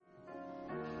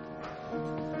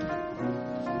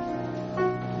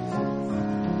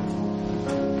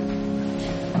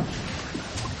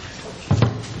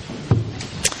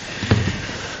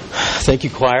Thank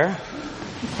you, choir,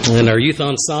 and our youth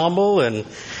ensemble, and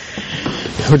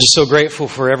we're just so grateful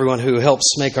for everyone who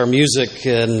helps make our music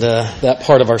and that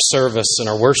part of our service and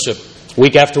our worship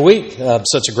week after week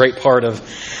such a great part of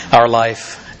our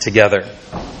life together.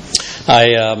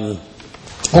 I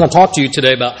want to talk to you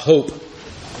today about hope.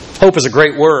 Hope is a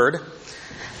great word.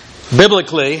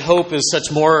 Biblically, hope is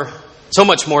so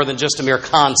much more than just a mere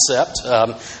concept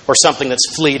or something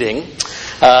that's fleeting.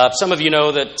 Some of you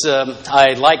know that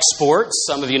I like sports.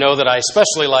 Some of you know that I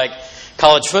especially like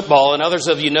college football. And others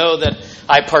of you know that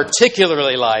I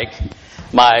particularly like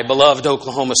my beloved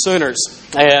Oklahoma Sooners.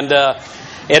 And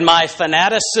in my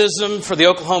fanaticism for the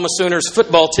Oklahoma Sooners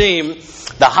football team,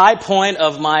 the high point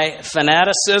of my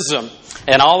fanaticism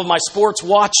and all of my sports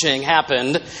watching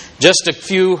happened just a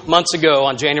few months ago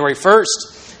on January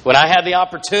 1st. When I had the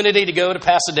opportunity to go to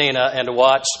Pasadena and to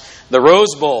watch the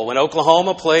Rose Bowl when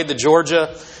Oklahoma played the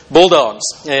Georgia Bulldogs.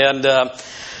 And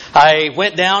I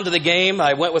went down to the game.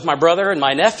 I went with my brother and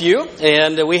my nephew,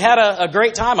 and we had a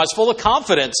great time. I was full of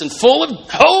confidence and full of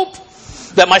hope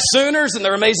that my Sooners and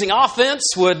their amazing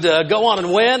offense would go on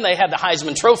and win. They had the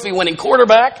Heisman Trophy winning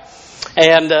quarterback,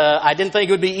 and I didn't think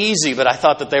it would be easy, but I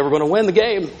thought that they were going to win the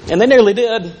game, and they nearly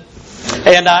did.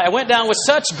 And I went down with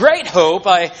such great hope.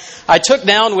 I took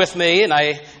down with me, and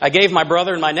I gave my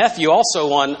brother and my nephew also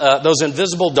one those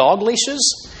invisible dog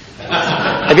leashes.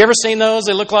 Have you ever seen those?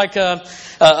 They look like a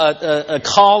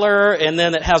collar, and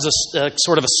then it has a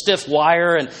sort of a stiff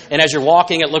wire, and as you're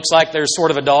walking, it looks like there's sort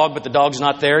of a dog, but the dog's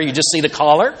not there. You just see the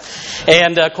collar.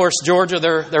 And, of course, Georgia,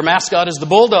 their mascot is the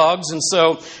Bulldogs. And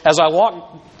so as I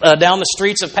walked down the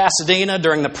streets of Pasadena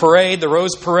during the parade, the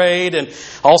Rose Parade, and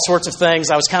all sorts of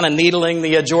things, I was kind of needling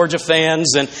the Georgia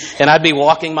fans, and I'd be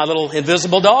walking my little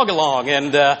invisible dog along,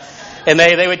 and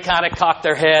they would kind of cock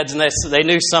their heads, and they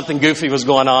knew something goofy was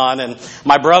going on. And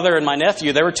my brother and my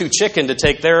nephew, they were too chicken to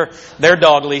take their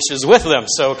dog leashes with them,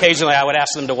 so occasionally I would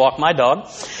ask them to walk my dog.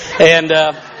 And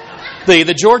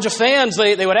the Georgia fans,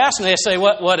 they would ask me, they'd say,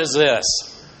 what is this?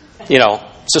 You know,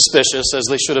 suspicious, as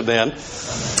they should have been.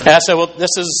 And I said, well,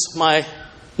 this is my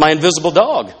invisible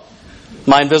dog.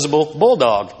 My invisible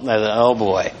bulldog. I said, oh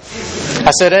boy.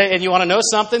 I said, hey, and you want to know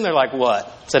something? They're like, what?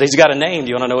 I said, he's got a name. Do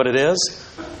you want to know what it is?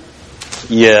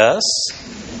 Yes.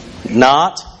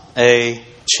 Not a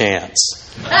chance.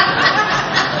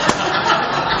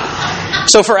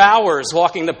 So for hours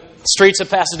walking the streets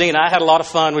of Pasadena, I had a lot of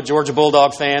fun with Georgia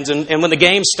Bulldog fans. And when the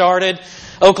game started,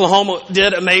 Oklahoma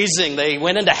did amazing. They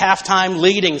went into halftime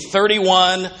leading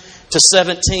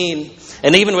 31-17.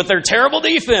 And even with their terrible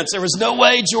defense, there was no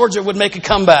way Georgia would make a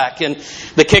comeback. And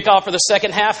the kickoff for the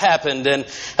second half happened. And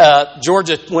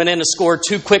Georgia went in and scored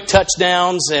 2 quick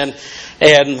touchdowns. And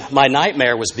my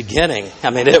nightmare was beginning.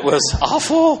 I mean, it was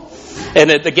awful.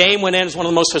 And the game went in as one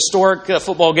of the most historic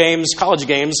football games, college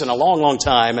games, in a long, long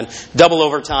time. And double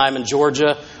overtime, and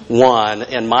Georgia won.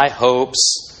 And my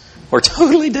hopes were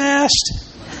totally dashed.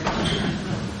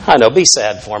 I know, be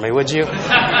sad for me, would you?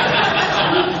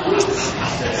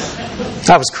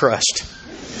 I was crushed.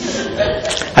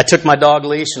 I took my dog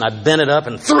leash and I bent it up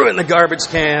and threw it in the garbage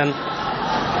can.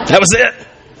 That was it.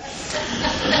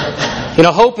 You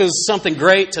know, hope is something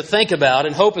great to think about,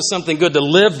 and hope is something good to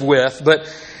live with. But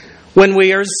when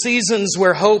we are in seasons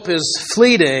where hope is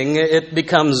fleeting, it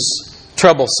becomes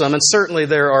troublesome. And certainly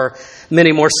there are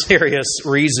many more serious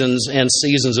reasons and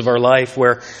seasons of our life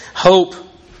where hope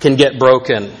can get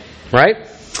broken, right?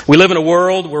 We live in a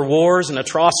world where wars and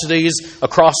atrocities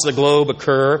across the globe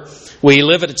occur. We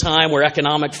live at a time where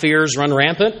economic fears run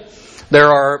rampant. There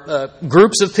are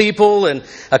groups of people in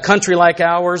a country like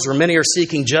ours where many are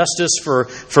seeking justice for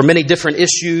many different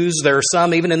issues. There are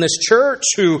some even in this church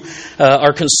who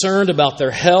are concerned about their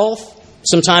health.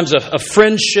 Sometimes a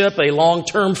friendship, a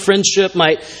long-term friendship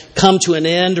might come to an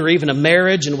end, or even a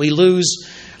marriage, and we lose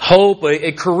hope.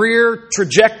 A career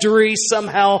trajectory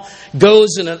somehow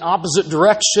goes in an opposite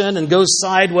direction and goes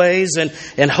sideways,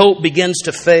 and hope begins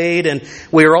to fade. And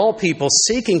we are all people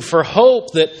seeking for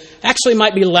hope that actually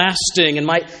might be lasting and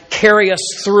might carry us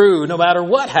through no matter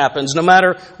what happens, no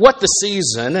matter what the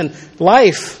season. And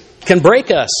life can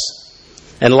break us,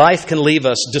 and life can leave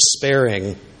us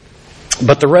despairing.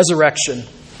 But the resurrection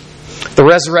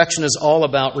is all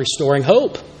about restoring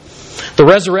hope. The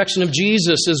resurrection of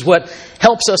Jesus is what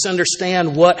helps us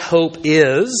understand what hope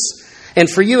is. And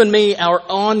for you and me, our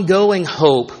ongoing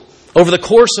hope over the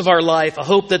course of our life, a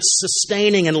hope that's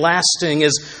sustaining and lasting,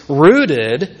 is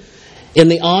rooted in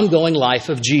the ongoing life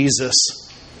of Jesus.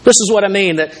 This is what I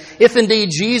mean, that if indeed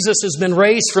Jesus has been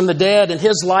raised from the dead and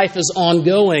His life is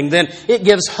ongoing, then it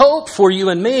gives hope for you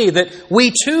and me that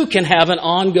we too can have an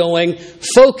ongoing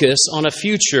focus on a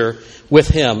future with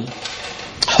Him.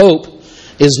 Hope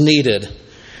is needed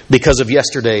because of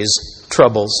yesterday's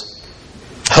troubles.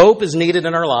 Hope is needed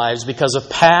in our lives because of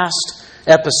past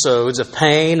episodes of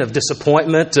pain, of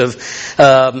disappointment, of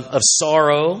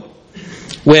sorrow.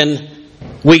 When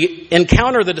we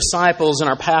encounter the disciples in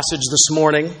our passage this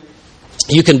morning,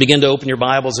 you can begin to open your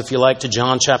Bibles, if you like, to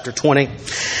John chapter 20.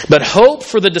 But hope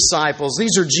for the disciples,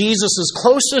 these are Jesus'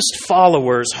 closest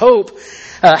followers. Hope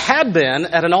had been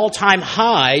at an all-time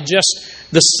high just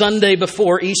the Sunday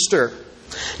before Easter.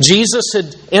 Jesus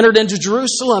had entered into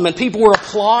Jerusalem and people were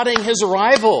applauding his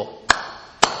arrival.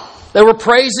 They were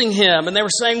praising him and they were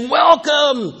saying,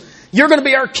 "Welcome! You're going to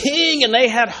be our king." And they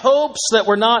had hopes that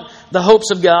were not the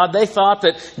hopes of God. They thought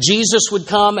that Jesus would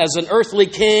come as an earthly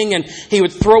king and he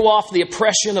would throw off the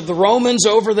oppression of the Romans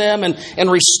over them and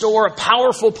restore a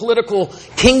powerful political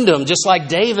kingdom, just like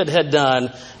David had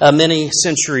done many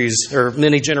centuries or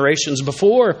many generations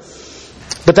before.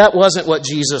 But that wasn't what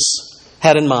Jesus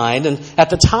had in mind. And at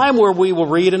the time where we will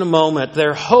read in a moment,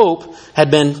 their hope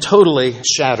had been totally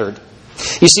shattered.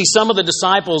 You see, some of the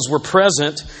disciples were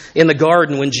present in the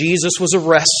garden when Jesus was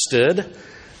arrested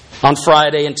on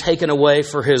Friday and taken away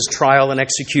for his trial and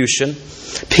execution.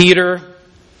 Peter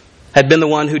had been the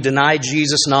one who denied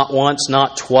Jesus not once,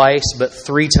 not twice, but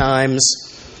 3 times,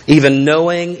 even not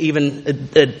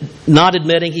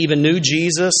admitting he even knew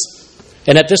Jesus.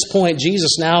 And at this point,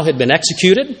 Jesus now had been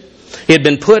executed. He had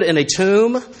been put in a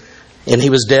tomb, and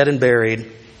he was dead and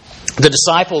buried. The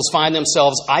disciples find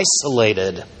themselves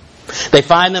isolated. They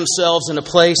find themselves in a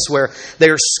place where they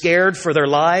are scared for their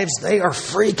lives. They are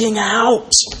freaking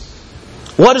out.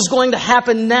 What is going to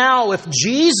happen now if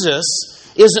Jesus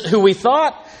isn't who we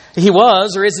thought he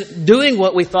was or isn't doing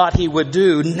what we thought he would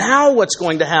do? Now what's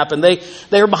going to happen? They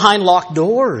are behind locked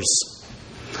doors.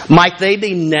 Might they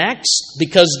be next?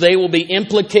 Because they will be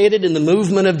implicated in the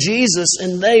movement of Jesus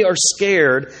and they are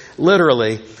scared,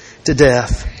 literally, to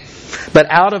death. But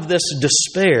out of this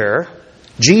despair,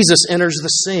 Jesus enters the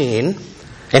scene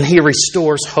and he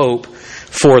restores hope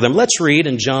for them. Let's read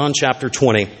in John chapter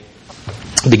 20,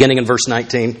 beginning in verse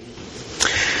 19.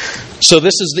 So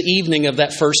this is the evening of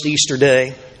that first Easter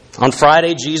day. On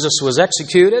Friday, Jesus was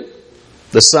executed.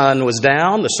 The sun was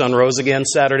down. The sun rose again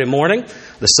Saturday morning.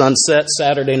 The sun set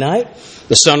Saturday night.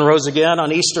 The sun rose again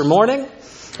on Easter morning.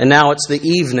 And now it's the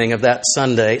evening of that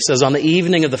Sunday. It says, on the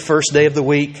evening of the first day of the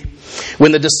week,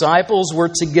 when the disciples were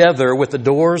together with the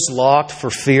doors locked for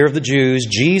fear of the Jews,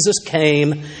 Jesus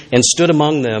came and stood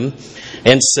among them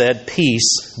and said,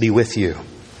 "Peace be with you."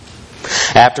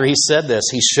 After he said this,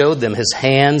 he showed them his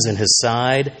hands and his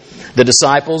side. The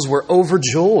disciples were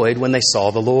overjoyed when they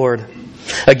saw the Lord.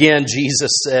 Again,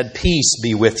 Jesus said, "Peace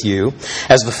be with you.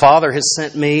 As the Father has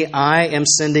sent me, I am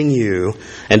sending you."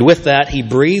 And with that, he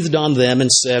breathed on them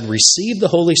and said, "Receive the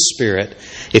Holy Spirit.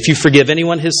 If you forgive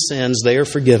anyone his sins, they are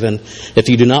forgiven. If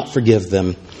you do not forgive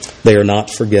them, they are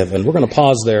not forgiven." We're going to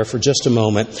pause there for just a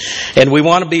moment. And we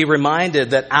want to be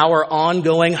reminded that our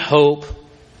ongoing hope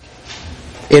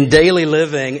in daily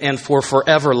living and for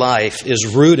forever life is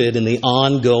rooted in the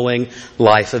ongoing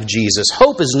life of Jesus.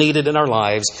 Hope is needed in our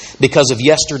lives because of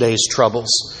yesterday's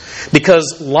troubles.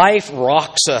 Because life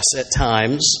rocks us at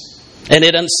times and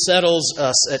it unsettles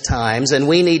us at times, and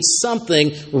we need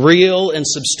something real and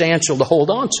substantial to hold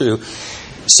on to.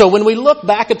 So when we look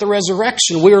back at the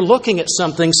resurrection, we are looking at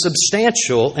something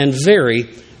substantial and very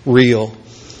real.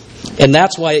 And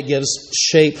that's why it gives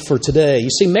shape for today. You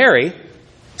see, Mary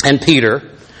and Peter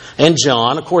and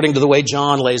John, according to the way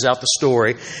John lays out the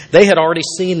story, they had already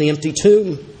seen the empty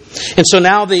tomb. And so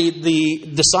now the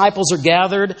disciples are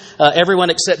gathered, everyone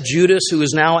except Judas, who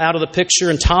is now out of the picture,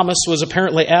 and Thomas was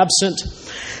apparently absent.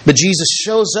 But Jesus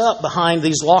shows up behind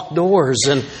these locked doors,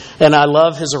 and I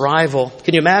love his arrival.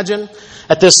 Can you imagine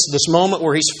at this moment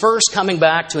where he's first coming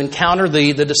back to encounter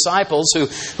the disciples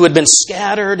who had been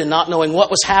scattered and not knowing what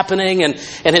was happening,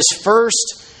 and his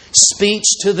first speech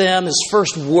to them, his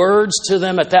first words to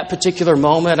them at that particular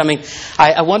moment. I mean,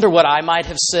 I wonder what I might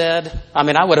have said. I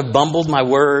mean, I would have bumbled my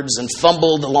words and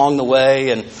fumbled along the way.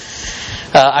 And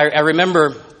I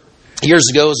remember years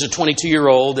ago as a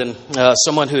 22-year-old and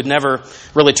someone who had never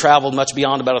really traveled much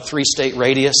beyond about a 3-state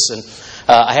radius. And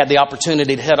I had the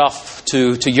opportunity to head off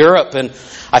to Europe, and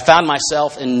I found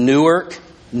myself in Newark,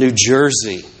 New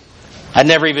Jersey. I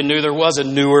never even knew there was a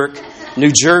Newark,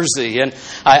 New Jersey. And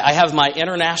I have my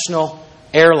international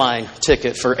airline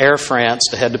ticket for Air France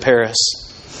to head to Paris.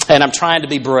 And I'm trying to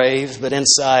be brave, but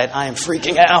inside I am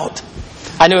freaking out.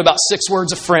 I knew about 6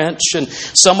 words of French, and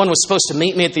someone was supposed to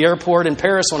meet me at the airport in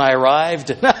Paris when I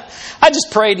arrived. I just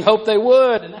prayed and hoped they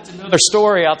would. And that's another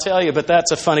story I'll tell you, but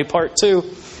that's a funny part too.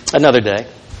 Another day.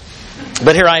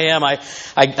 But here I am.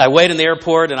 I wait in the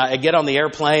airport, and I get on the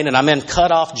airplane, and I'm in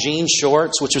cut-off jean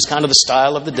shorts, which was kind of the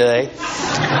style of the day.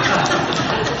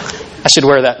 I should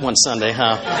wear that one Sunday,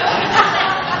 huh?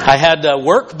 I had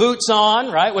work boots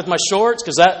on, right, with my shorts,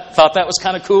 because I thought that was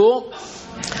kind of cool.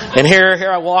 And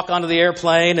here I walk onto the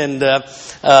airplane, and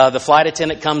the flight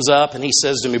attendant comes up, and he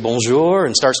says to me, bonjour,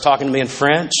 and starts talking to me in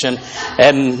French.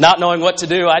 And not knowing what to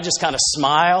do, I just kind of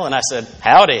smile, and I said,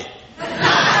 howdy.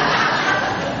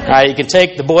 You can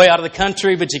take the boy out of the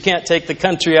country, but you can't take the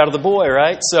country out of the boy,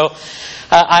 right? So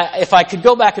if I could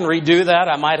go back and redo that,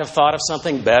 I might have thought of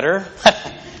something better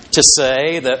to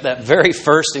say, that very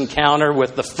first encounter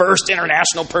with the first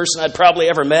international person I'd probably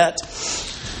ever met.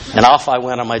 And off I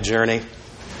went on my journey,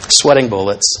 sweating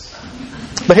bullets.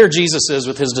 But here Jesus is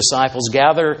with his disciples.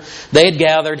 They had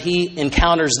gathered. He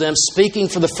encounters them speaking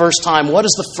for the first time. What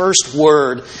is the first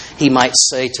word he might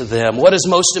say to them? What is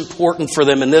most important for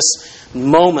them in this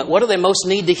moment? What do they most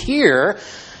need to hear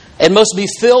and most be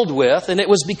filled with? And it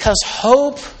was because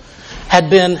hope had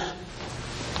been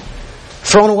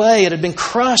thrown away. It had been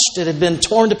crushed. It had been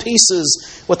torn to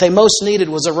pieces. What they most needed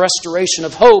was a restoration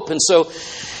of hope. And so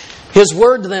his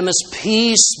word to them is,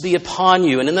 peace be upon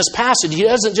you. And in this passage, he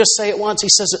doesn't just say it once. He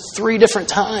says it 3 different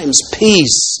times.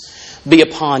 Peace be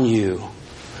upon you.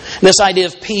 And this idea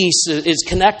of peace is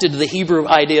connected to the Hebrew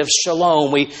idea of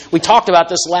shalom. We talked about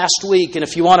this last week. And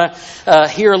if you want to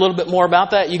hear a little bit more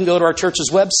about that, you can go to our church's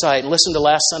website and listen to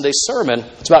last Sunday's sermon.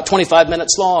 It's about 25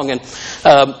 minutes long.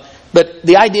 But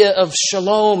the idea of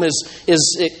shalom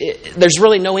there's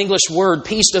really no English word.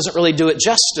 Peace doesn't really do it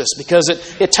justice, because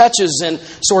it touches in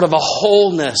sort of a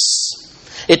wholeness.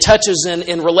 It touches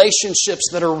in relationships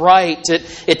that are right.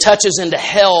 It touches into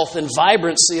health and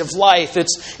vibrancy of life.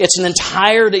 It's an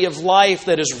entirety of life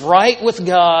that is right with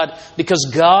God, because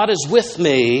God is with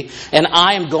me and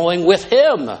I am going with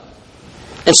Him.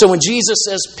 And so when Jesus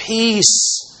says,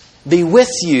 peace be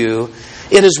with you,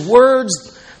 it is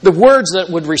the words that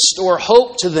would restore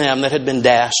hope to them that had been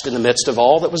dashed in the midst of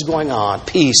all that was going on.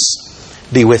 Peace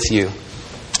be with you.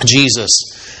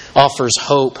 Jesus offers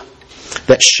hope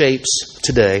that shapes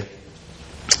today.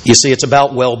 You see, it's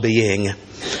about well-being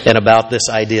and about this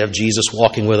idea of Jesus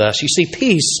walking with us. You see,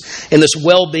 peace in this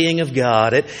well-being of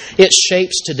God, it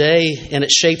shapes today, and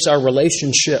it shapes our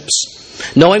relationships.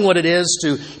 Knowing what it is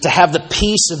to have the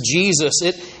peace of Jesus,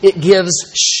 it gives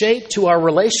shape to our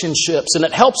relationships, and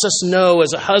it helps us know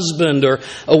as a husband or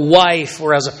a wife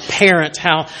or as a parent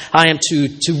how I am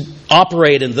to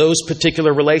operate in those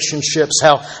particular relationships,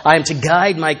 how I am to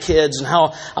guide my kids, and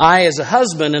how I as a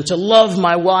husband am to love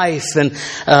my wife, and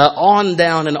on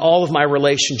down in all of my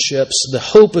relationships. The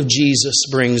hope of Jesus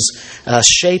brings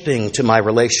shaping to my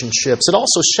relationships. It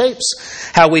also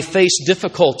shapes how we face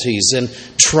difficulties and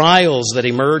trials that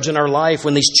emerge in our life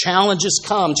when these challenges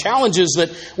come, challenges that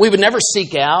we would never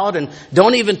seek out and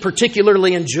don't even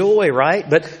particularly enjoy, right?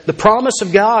 But the promise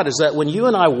of God is that when you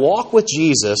and I walk with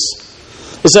Jesus,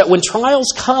 is that when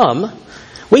trials come,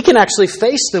 we can actually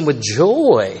face them with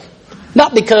joy.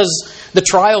 Not because the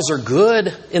trials are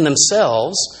good in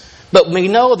themselves, but we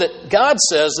know that God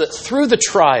says that through the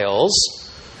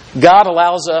trials, God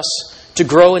allows us to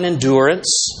grow in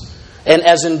endurance. And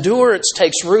as endurance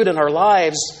takes root in our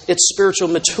lives, it's spiritual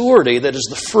maturity that is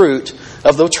the fruit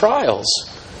of those trials.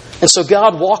 And so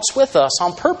God walks with us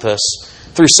on purpose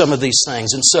through some of these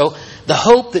things. And so the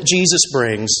hope that Jesus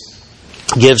brings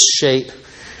gives shape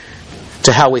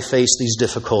to how we face these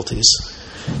difficulties.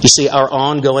 You see, our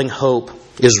ongoing hope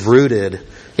is rooted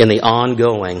in the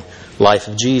ongoing life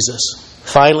of Jesus.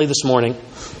 Finally, this morning,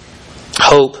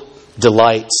 hope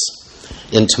delights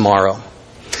in tomorrow.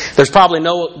 There's probably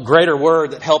no greater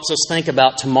word that helps us think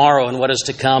about tomorrow and what is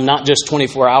to come, not just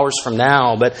 24 hours from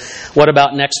now, but what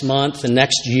about next month and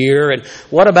next year? And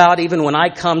what about even when I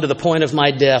come to the point of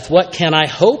my death? What can I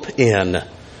hope in?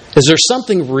 Is there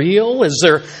something real? Is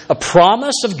there a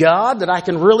promise of God that I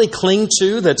can really cling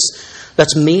to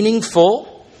that's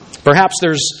meaningful? Perhaps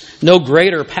there's no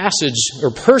greater passage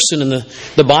or person in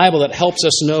the Bible that helps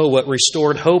us know what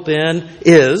restored hope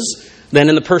is than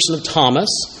in the person of Thomas.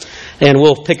 And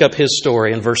we'll pick up his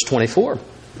story in verse 24.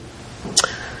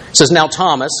 It says, now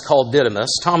Thomas, called Didymus,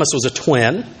 Thomas was a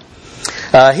twin.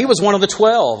 He was one of the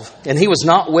 12, and he was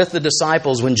not with the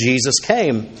disciples when Jesus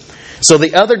came. So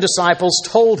the other disciples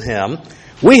told him,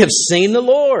 we have seen the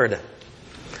Lord.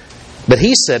 But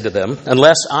he said to them,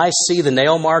 unless I see the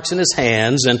nail marks in his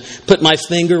hands, and put my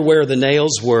finger where the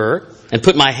nails were, and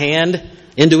put my hand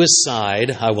into his side,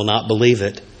 I will not believe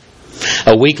it.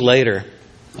 A week later,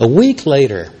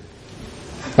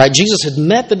 right, Jesus had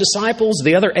met the disciples,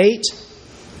 the other 8,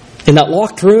 in that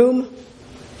locked room.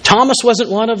 Thomas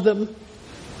wasn't one of them.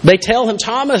 They tell him,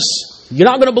 Thomas, you're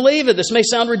not going to believe it. This may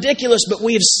sound ridiculous, but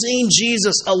we have seen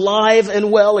Jesus alive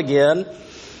and well again.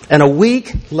 And a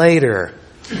week later,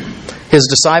 his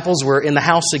disciples were in the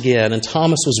house again, and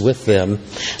Thomas was with them.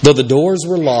 Though the doors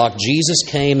were locked, Jesus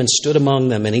came and stood among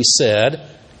them, and he said,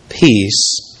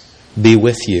 "Peace be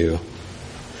with you."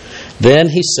 Then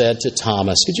he said to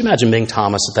Thomas, could you imagine being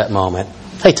Thomas at that moment?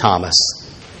 Hey, Thomas,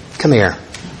 come here.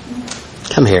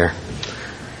 Come here.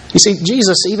 You see,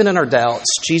 Jesus, even in our doubts,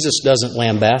 Jesus doesn't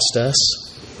lambaste us.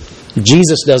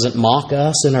 Jesus doesn't mock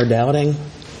us in our doubting.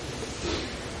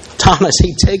 Thomas,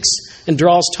 he takes and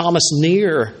draws Thomas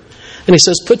near. And he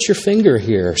says, put your finger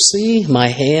here. See my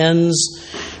hands?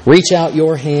 Reach out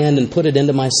your hand and put it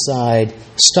into my side.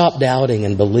 Stop doubting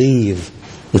and believe.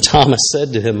 And Thomas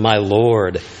said to him, my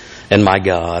Lord and my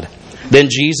God. Then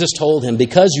Jesus told him,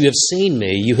 because you have seen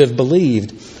me, you have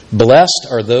believed. Blessed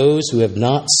are those who have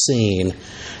not seen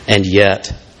and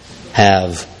yet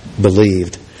have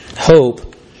believed.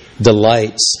 Hope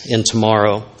delights in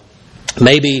tomorrow.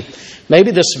 Maybe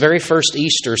this very first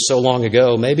Easter so long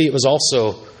ago, maybe it was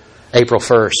also April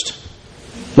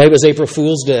 1st. Maybe it was April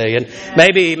Fool's Day. And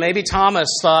maybe Thomas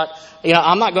thought,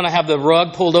 I'm not going to have the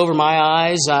rug pulled over my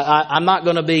eyes. I'm not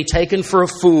going to be taken for a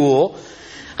fool.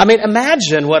 I mean,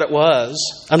 imagine what it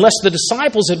was unless the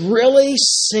disciples had really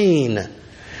seen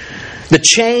the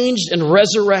changed and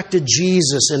resurrected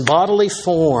Jesus in bodily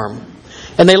form.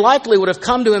 And they likely would have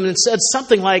come to him and said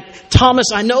something like, Thomas,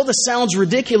 I know this sounds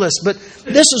ridiculous, but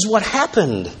this is what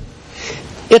happened.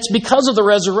 It's because of the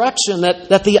resurrection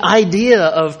that the idea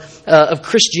of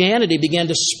Christianity began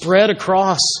to spread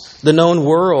across the known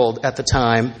world at the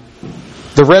time.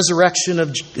 The resurrection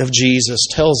of Jesus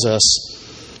tells us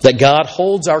that God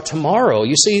holds our tomorrow.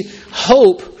 You see,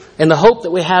 hope and the hope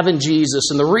that we have in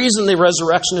Jesus, and the reason the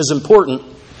resurrection is important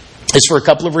is for a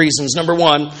couple of reasons. Number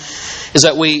one is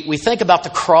that we think about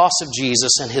the cross of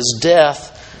Jesus and his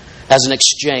death as an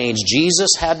exchange.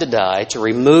 Jesus had to die to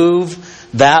remove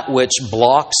that which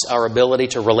blocks our ability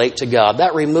to relate to God.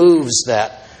 That removes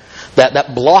that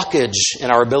blockage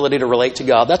in our ability to relate to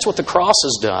God. That's what the cross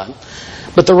has done.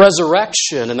 But the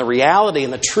resurrection and the reality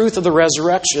and the truth of the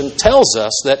resurrection tells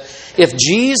us that if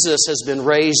Jesus has been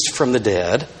raised from the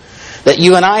dead, that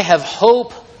you and I have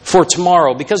hope for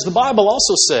tomorrow. Because the Bible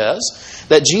also says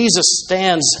that Jesus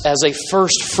stands as a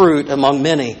first fruit among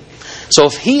many. So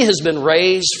if he has been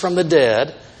raised from the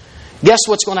dead, guess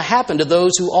what's going to happen to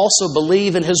those who also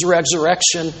believe in his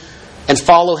resurrection and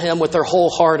follow him with their whole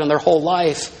heart and their whole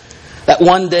life? That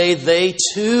one day they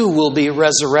too will be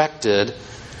resurrected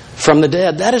from the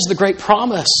dead. That is the great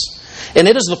promise. And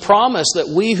it is the promise that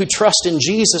we who trust in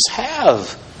Jesus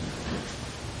have.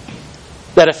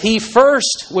 That if he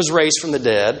first was raised from the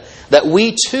dead, that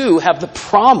we too have the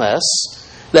promise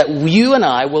that you and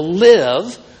I will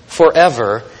live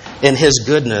forever in his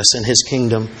goodness and his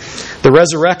kingdom. The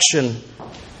resurrection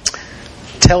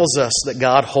tells us that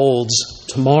God holds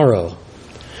tomorrow.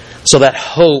 So that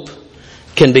hope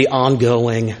can be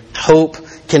ongoing. Hope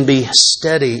can be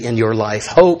steady in your life.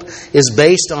 Hope is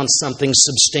based on something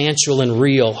substantial and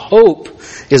real. Hope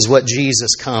is what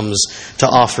Jesus comes to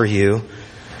offer you.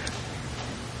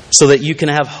 So that you can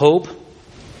have hope.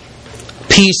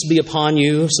 Peace be upon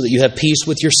you, so that you have peace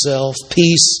with yourself.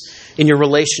 Peace in your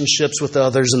relationships with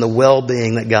others and the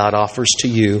well-being that God offers to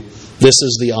you. This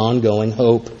is the ongoing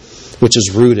hope, which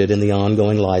is rooted in the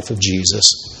ongoing life of Jesus.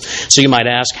 So you might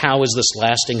ask, how is this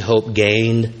lasting hope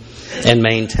gained and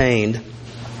maintained?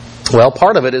 Well,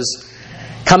 part of it is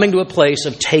coming to a place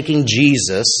of taking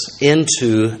Jesus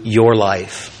into your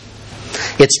life.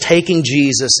 It's taking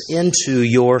Jesus into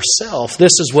yourself.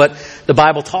 This is what the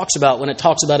Bible talks about when it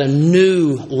talks about a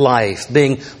new life,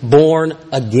 being born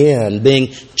again, being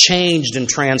changed and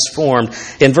transformed.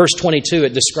 In verse 22,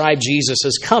 it describes Jesus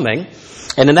as coming.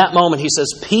 And in that moment, he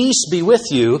says, peace be with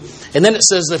you. And then it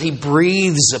says that he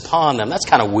breathes upon them. That's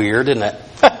kind of weird, isn't it?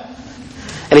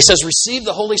 And he says, receive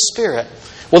the Holy Spirit.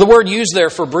 Well, the word used there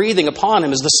for breathing upon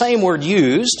him is the same word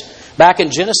used back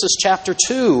in Genesis chapter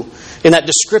 2 in that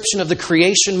description of the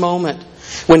creation moment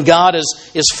when God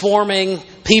is forming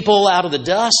people out of the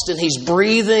dust and he's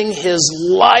breathing his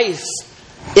life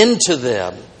into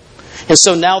them. And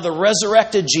so now the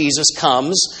resurrected Jesus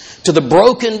comes to the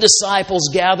broken disciples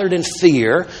gathered in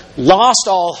fear, lost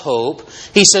all hope.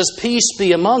 He says, peace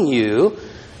be among you,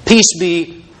 peace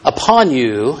be upon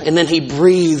you, and then he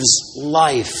breathes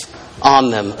life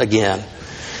on them again,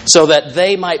 so that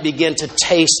they might begin to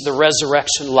taste the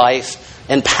resurrection life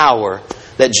and power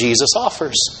that Jesus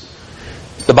offers.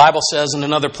 The Bible says in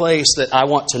another place that I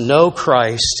want to know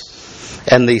Christ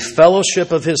and the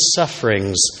fellowship of his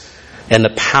sufferings and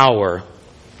the power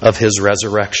of his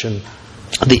resurrection.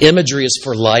 The imagery is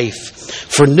for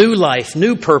life,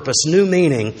 new purpose, new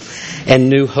meaning, and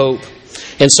new hope.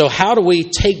 And so how do we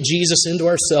take Jesus into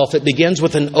ourselves? It begins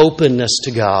with an openness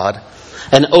to God,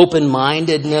 an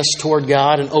open-mindedness toward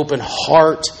God, an open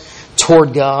heart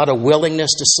toward God, a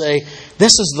willingness to say,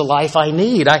 this is the life I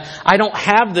need. I don't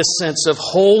have this sense of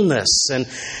wholeness and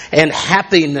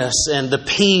happiness and the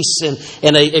peace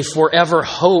and a forever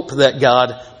hope that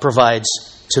God provides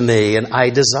to me. And I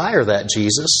desire that,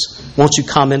 Jesus. Won't you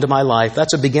come into my life?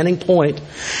 That's a beginning point.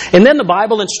 And then the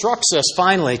Bible instructs us,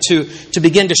 finally, to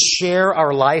begin to share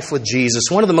our life with Jesus.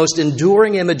 One of the most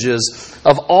enduring images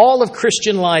of all of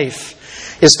Christian life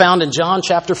is found in John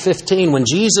chapter 15 when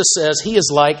Jesus says He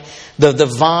is like the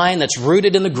vine that's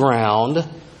rooted in the ground.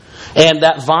 And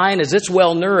that vine, as it's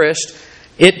well nourished,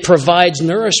 it provides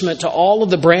nourishment to all of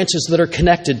the branches that are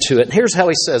connected to it. Here's how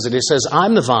He says it. He says,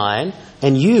 I'm the vine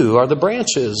and you are the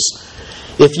branches.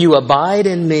 If you abide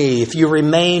in me, if you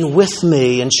remain with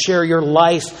me and share your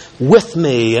life with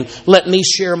me and let me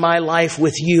share my life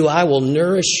with you, I will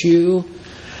nourish you.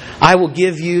 I will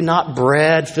give you not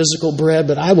bread, physical bread,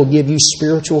 but I will give you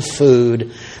spiritual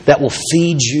food that will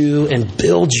feed you and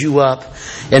build you up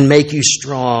and make you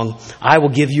strong. I will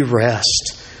give you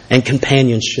rest and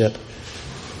companionship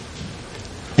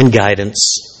and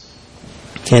guidance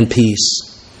and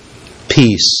peace.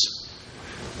 Peace.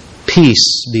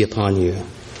 Peace be upon you.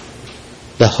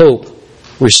 The hope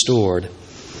restored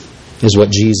is what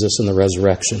Jesus and the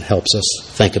resurrection helps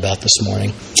us think about this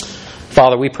morning.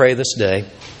 Father, we pray this day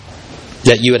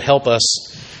that you would help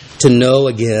us to know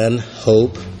again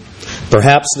hope.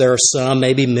 Perhaps there are some,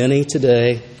 maybe many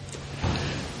today,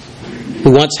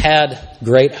 who once had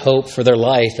great hope for their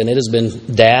life and it has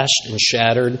been dashed and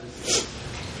shattered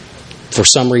for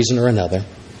some reason or another.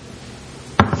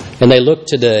 And they look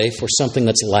today for something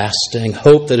that's lasting,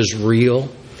 hope that is real,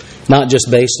 not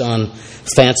just based on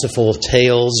fanciful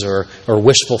tales or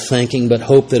wishful thinking, but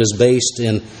hope that is based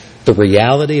in the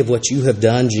reality of what you have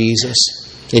done, Jesus,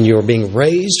 and you're being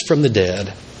raised from the dead,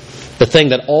 the thing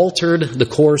that altered the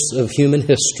course of human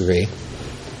history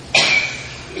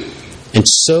and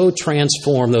so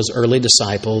transformed those early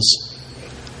disciples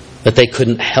that they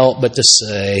couldn't help but to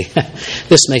say,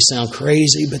 this may sound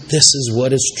crazy, but this is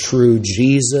what is true.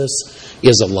 Jesus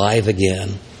is alive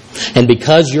again. And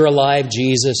because you're alive,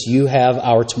 Jesus, you have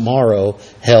our tomorrow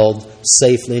held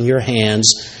safely in your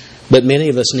hands. But many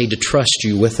of us need to trust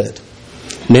you with it.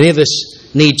 Many of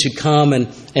us need to come and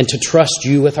to trust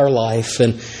you with our life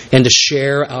and to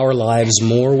share our lives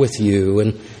more with you.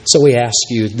 And so we ask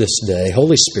you this day,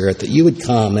 Holy Spirit, that you would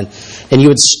come and you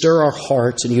would stir our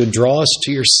hearts and you would draw us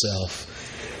to yourself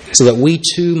so that we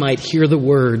too might hear the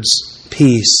words,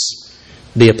 peace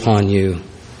be upon you,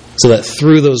 so that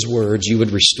through those words you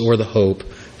would restore the hope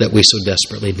that we so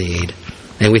desperately need.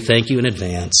 And we thank you in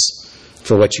advance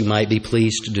for what you might be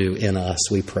pleased to do in us,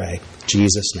 we pray.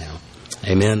 Jesus now.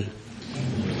 Amen.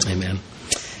 Amen.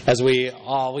 As we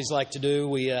always like to do,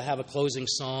 we have a closing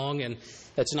song, and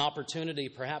it's an opportunity.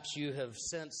 Perhaps you have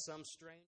sensed some strange...